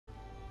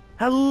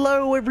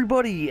Hello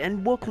everybody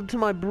and welcome to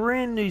my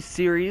brand new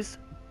series,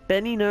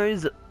 Benny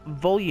Knows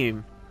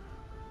Volume.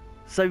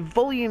 So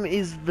Volume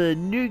is the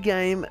new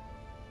game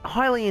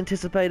highly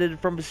anticipated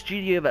from a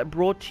studio that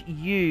brought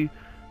you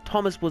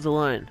Thomas Was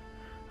Alone.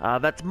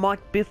 That's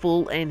Mike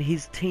Biffle and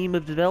his team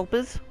of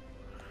developers.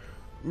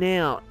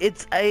 Now,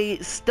 it's a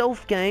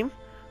stealth game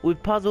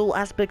with puzzle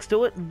aspects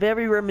to it,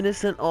 very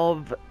reminiscent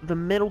of the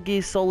Metal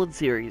Gear Solid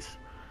series,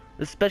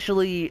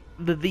 especially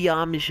the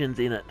VR missions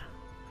in it.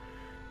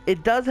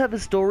 It does have a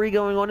story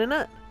going on in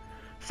it,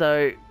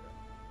 so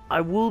I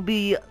will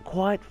be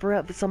quiet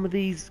throughout some of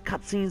these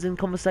cutscenes and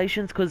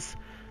conversations because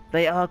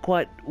they are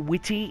quite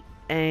witty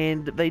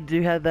and they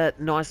do have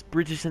that nice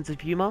British sense of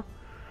humour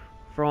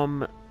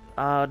from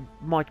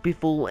Mike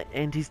Biffle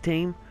and his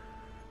team,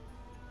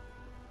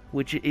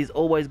 which is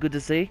always good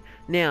to see.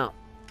 Now,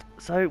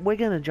 so we're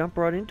going to jump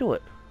right into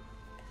it.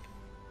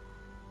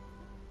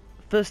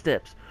 First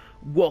steps.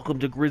 Welcome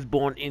to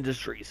Grisborn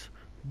Industries.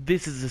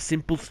 This is a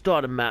simple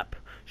starter map.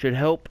 Should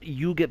help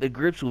you get the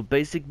grips with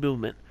basic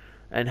movement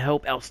and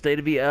help our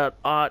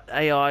state-of-the-art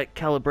AI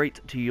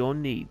calibrate to your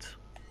needs.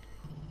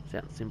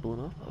 Sounds simple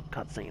enough. A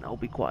cutscene. I'll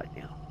be quiet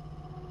now.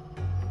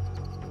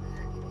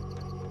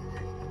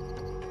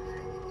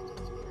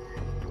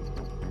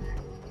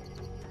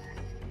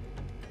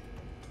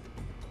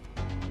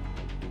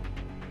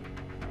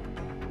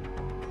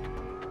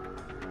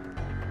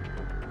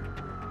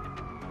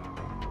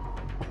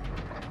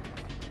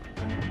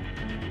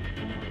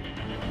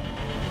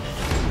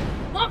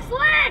 Moxley!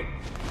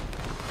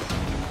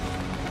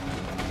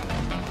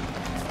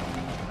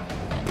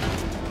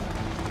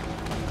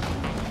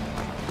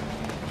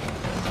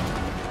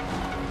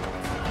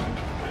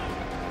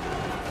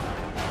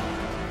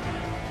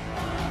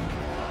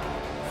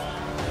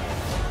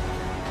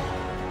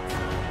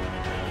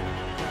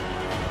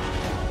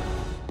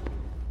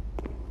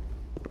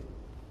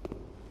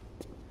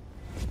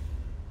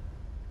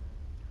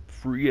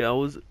 3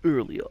 hours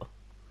earlier.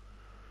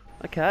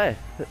 Okay.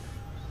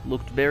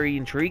 Looked very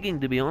intriguing,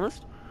 to be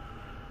honest.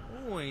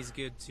 Always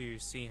good to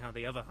see how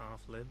the other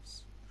half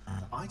lives.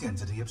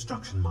 Identity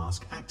obstruction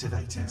mask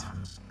activated.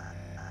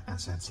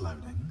 Assets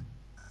loading.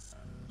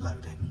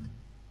 Loading.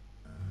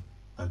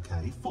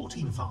 Okay,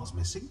 14 files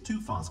missing,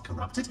 2 files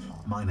corrupted,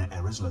 minor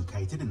errors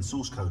located in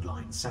source code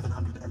lines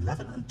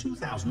 711 and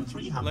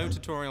 2300. Low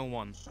tutorial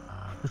 1.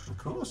 Of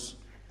course.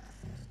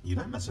 You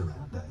don't mess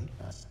around,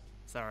 eh?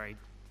 Sorry,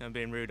 I'm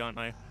being rude, aren't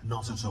I?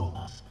 Not at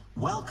all.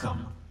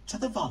 Welcome to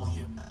the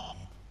Volume.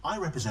 I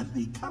represent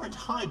the current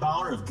high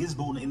bar of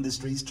Gisborne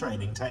Industries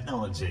training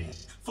technology.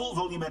 Full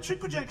volumetric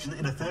projection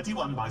in a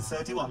 31 by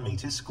 31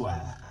 meters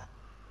square.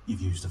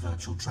 You've used a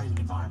virtual training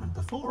environment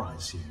before, I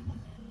assume?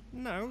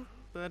 No,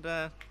 but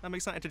I'm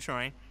excited to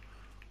try.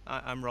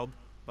 I'm Rob,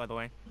 by the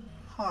way.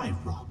 Hi,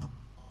 Rob.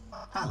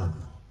 Alan.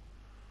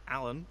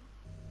 Alan?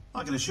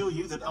 I can assure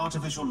you that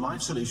Artificial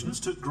Life Solutions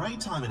took great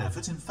time and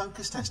effort in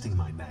focus testing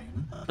my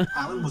name.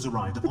 Alan was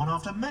arrived upon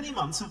after many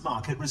months of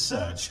market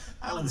research.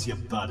 Alan's your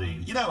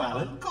buddy. You know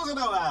Alan? Of course I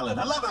know Alan.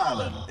 I love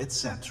Alan.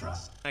 Etc.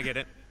 I get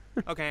it.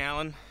 Okay,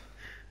 Alan.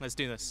 Let's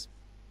do this.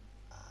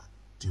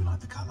 Do you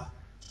like the colour?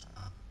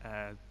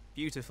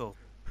 Beautiful.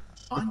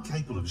 I'm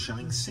capable of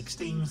showing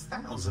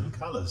 16,000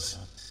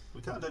 colours.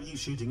 We can't have you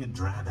shooting at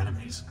drab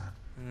enemies.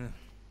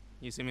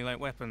 You see me like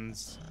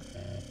weapons.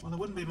 Well, there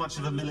wouldn't be much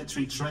of a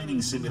military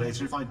training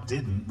simulator if I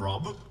didn't,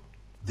 Rob.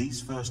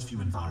 These first few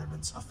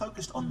environments are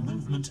focused on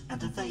movement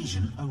and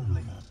evasion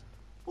only.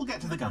 We'll get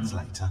to the guns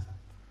later.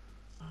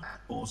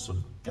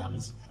 Awesome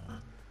guns.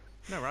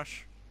 No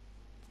rush.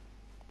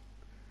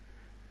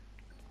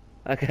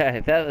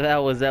 Okay, that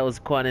was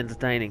quite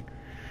entertaining.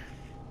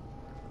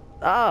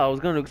 I was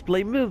going to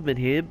explain movement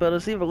here, but I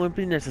see if it won't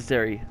be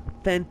necessary.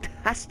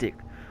 Fantastic!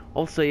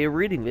 Also, you're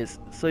reading this,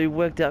 so you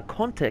worked out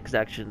context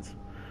actions.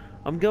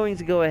 I'm going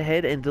to go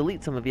ahead and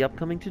delete some of the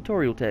upcoming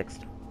tutorial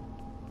text.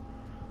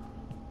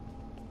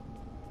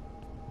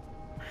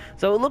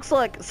 So it looks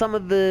like some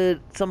of the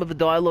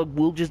dialogue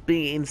will just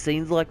be in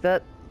scenes like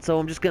that. So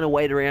I'm just going to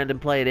wait around and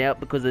play it out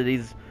because it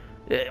is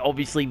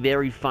obviously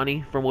very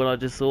funny from what I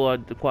just saw. I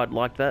quite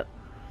like that.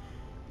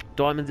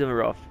 Diamonds in the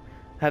rough.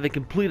 Having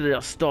completed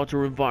our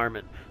starter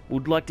environment,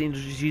 we'd like to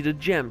introduce you to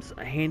gems,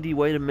 a handy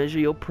way to measure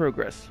your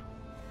progress.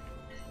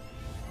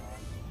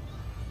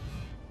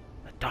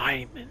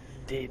 Diamond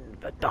in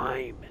the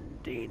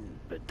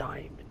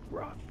diamond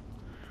rough.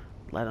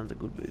 Aladdin's a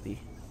good movie.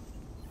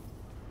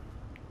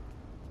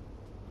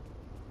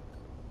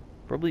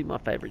 Probably my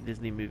favourite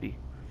Disney movie.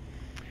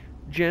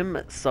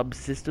 Gem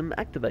subsystem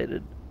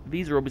activated.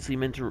 These are obviously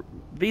meant to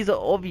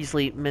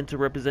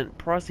represent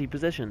pricey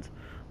possessions.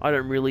 I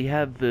don't really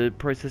have the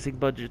processing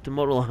budget to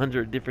model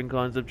 100 different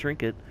kinds of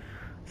trinket,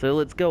 so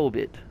let's go a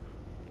bit.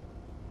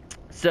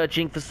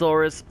 Searching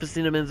thesaurus for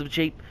synonyms of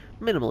cheap,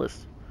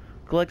 minimalist.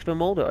 Collect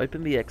them all to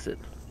open the exit.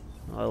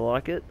 I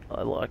like it.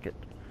 I like it.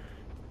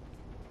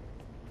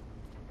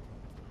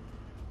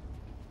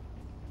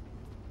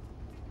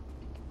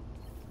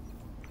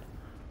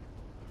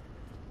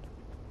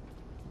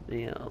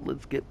 Yeah,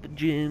 let's get the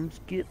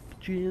gems, get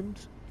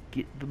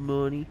the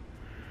money.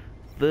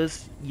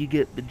 First you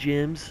get the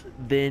gems,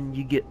 then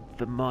you get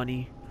the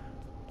money,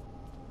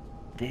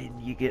 then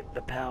you get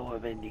the power,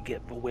 then you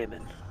get the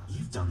women.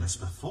 You've done this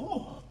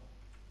before.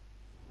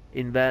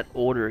 In that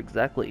order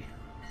exactly.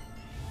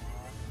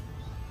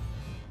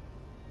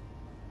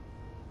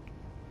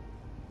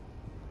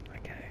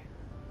 Okay.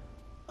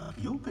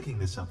 You're picking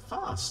this up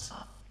fast.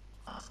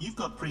 You've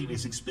got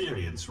previous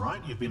experience,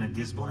 right? You've been a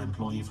Gisborne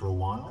employee for a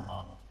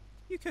while.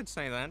 You could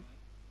say that.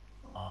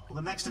 Well,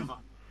 the next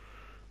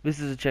This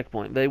is a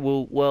checkpoint. They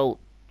will, well,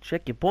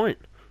 check your point.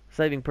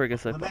 Saving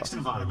progress so the far. next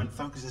environment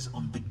focuses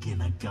on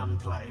beginner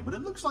gunplay, but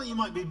it looks like you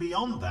might be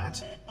beyond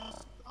that.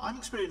 I'm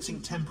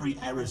experiencing temporary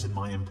errors in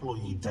my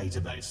employee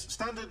database.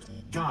 Standard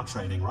guard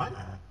training, right?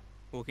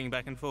 Walking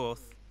back and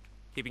forth,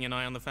 keeping an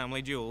eye on the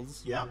family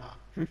jewels. Yeah.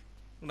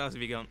 What else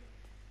have you got?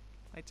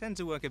 I tend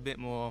to work a bit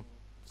more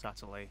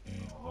subtly.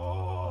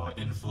 Oh,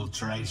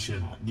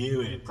 infiltration.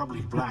 Knew it.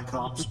 Probably Black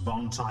Ops,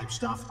 Bond type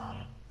stuff.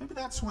 Maybe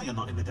that's why you're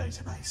not in the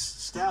database.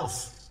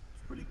 Stealth.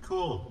 Pretty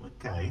cool.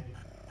 Okay.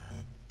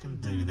 Can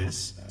do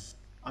this.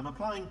 I'm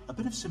applying a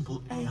bit of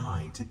simple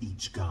AI to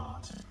each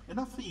guard.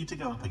 Enough for you to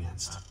go up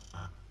against.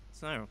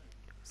 So,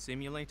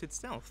 simulated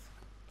stealth.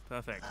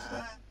 Perfect.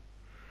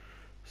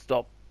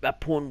 Stop.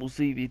 That pawn will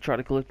see if you try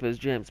to collect those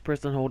gems.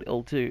 Press and hold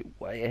L2.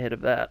 Way ahead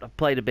of that. I've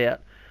played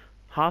about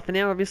half an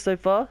hour of this so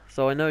far,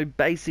 so I know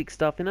basic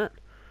stuff in it.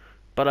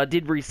 But I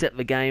did reset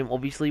the game,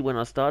 obviously, when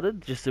I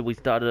started, just so we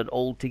started it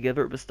all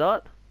together at the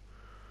start.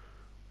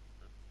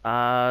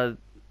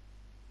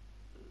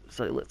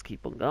 So let's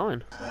keep on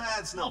going.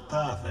 That's not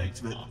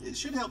perfect, but it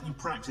should help you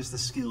practice the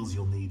skills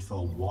you'll need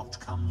for what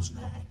comes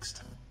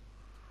next.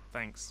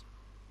 Thanks.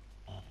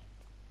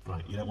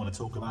 Right, you don't want to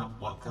talk about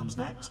what comes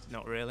next?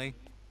 Not really.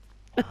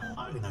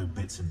 I only know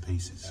bits and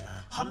pieces.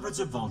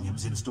 Hundreds of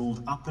volumes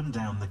installed up and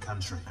down the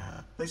country.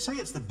 They say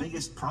it's the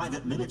biggest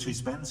private military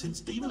spend since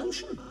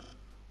devolution.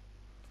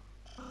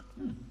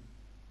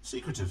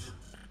 Secretive.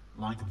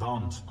 Like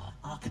Bond.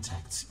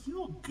 Architects.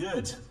 You're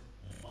good.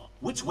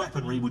 Which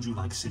weaponry would you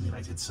like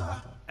simulated, sir?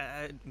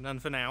 None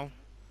for now.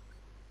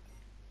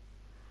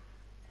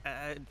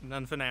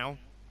 None for now.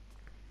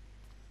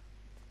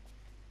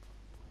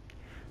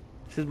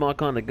 This is my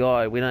kind of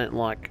guy. We don't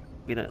like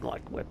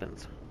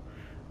weapons.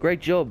 Great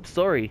job.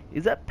 Sorry.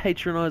 Is that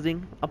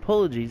patronizing?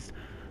 Apologies,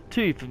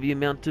 too, for the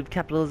amount of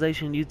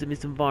capitalization used in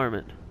this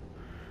environment.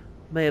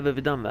 May have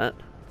overdone that.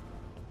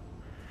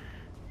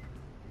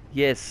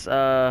 Yes,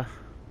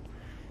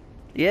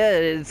 yeah,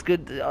 it's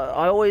good.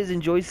 I always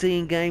enjoy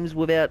seeing games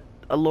without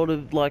a lot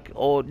of,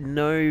 or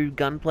no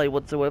gunplay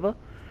whatsoever.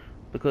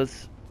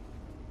 Because,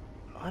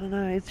 I don't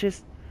know, it's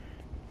just...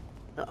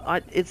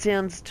 it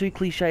sounds too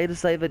cliche to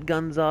say that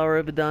guns are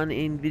overdone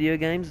in video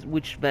games,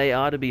 which they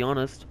are, to be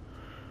honest.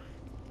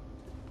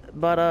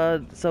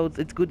 But, so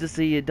it's good to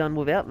see it done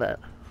without that.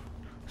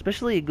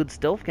 Especially a good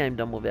stealth game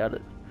done without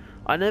it.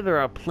 I know there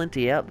are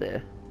plenty out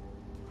there.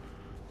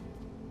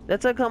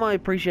 That's how come I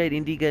appreciate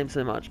indie games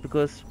so much,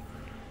 because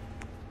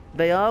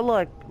they are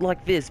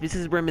like this. This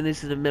is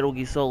reminiscent of Metal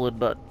Gear Solid,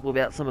 but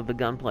without some of the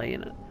gunplay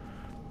in it,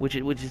 which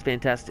is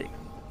fantastic.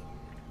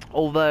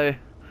 Although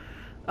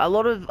a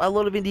lot of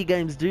indie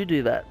games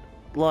do that.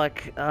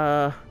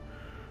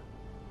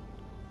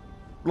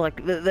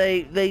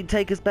 They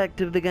take us back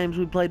to the games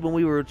we played when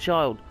we were a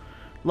child.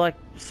 Like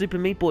Super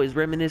Meat Boy is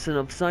reminiscent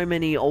of so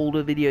many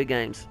older video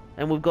games,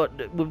 and we've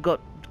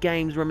got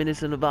games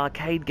reminiscent of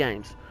arcade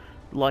games,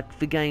 like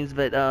the games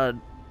that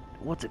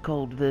what's it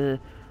called, the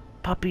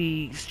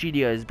Puppy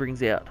Studios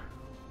brings out.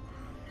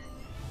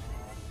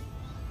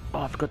 Oh,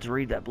 I forgot to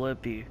read that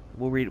blurb for you.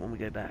 We'll read it when we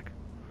go back.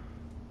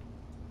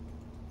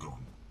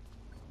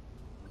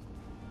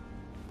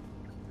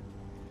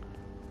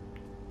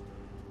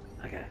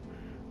 Okay.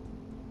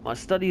 My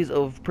studies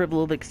of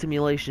Pavlovic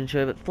simulation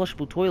show that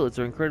flushable toilets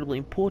are incredibly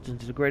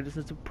important to the greater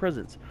sense of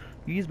presence.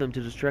 Use them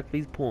to distract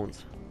these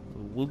pawns.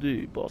 Will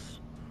do, boss.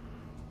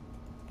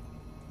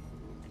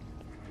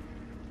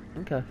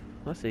 Okay,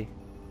 I see.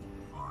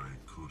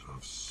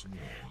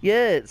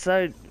 Yeah,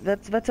 so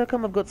that's how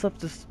come I've got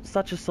such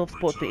a soft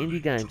spot for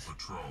indie games.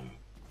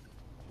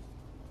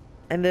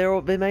 And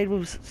they're made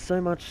with so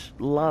much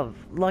love.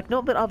 Like,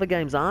 not that other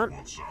games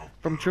aren't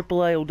from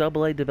AAA or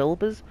AA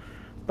developers,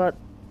 but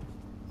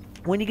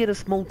when you get a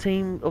small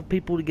team of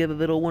people together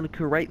that all want to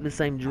create the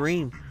same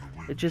dream,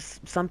 it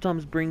just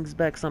sometimes brings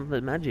back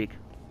something magic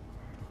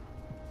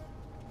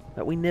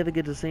that we never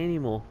get to see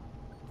anymore.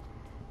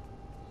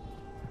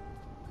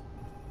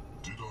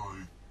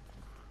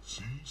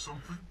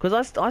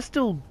 Because I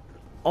still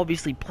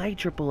obviously play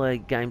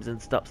AAA games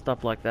and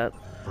stuff like that,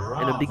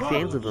 and are big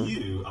fans of them.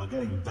 You are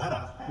getting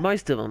better.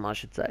 Most of them, I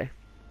should say.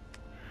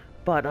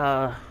 But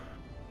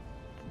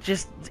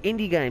just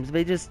indie games,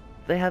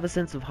 they have a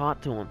sense of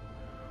heart to them.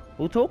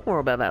 We'll talk more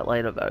about that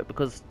later though,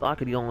 because I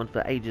could go on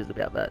for ages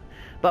about that.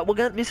 But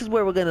this is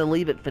where we're going to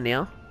leave it for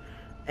now.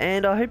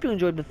 And I hope you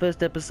enjoyed the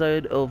first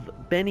episode of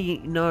Benny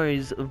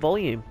Knows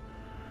Volume.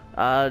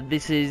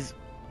 This is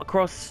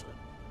across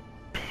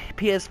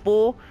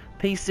PS4,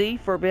 PC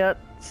for about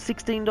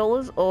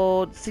 $16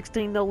 or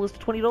 $16 to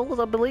 $20,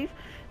 I believe.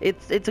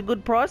 It's a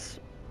good price.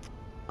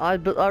 I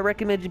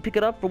recommend you pick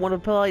it up from what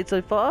I've played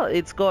so far.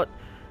 It's got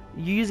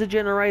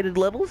user-generated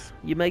levels.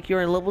 You make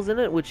your own levels in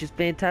it, which is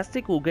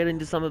fantastic. We'll get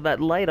into some of that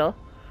later.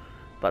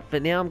 But for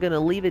now, I'm going to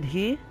leave it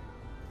here.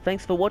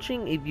 Thanks for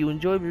watching. If you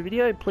enjoyed the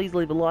video, please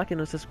leave a like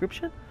and a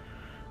subscription.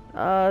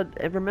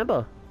 And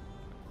remember,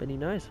 Benny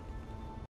knows.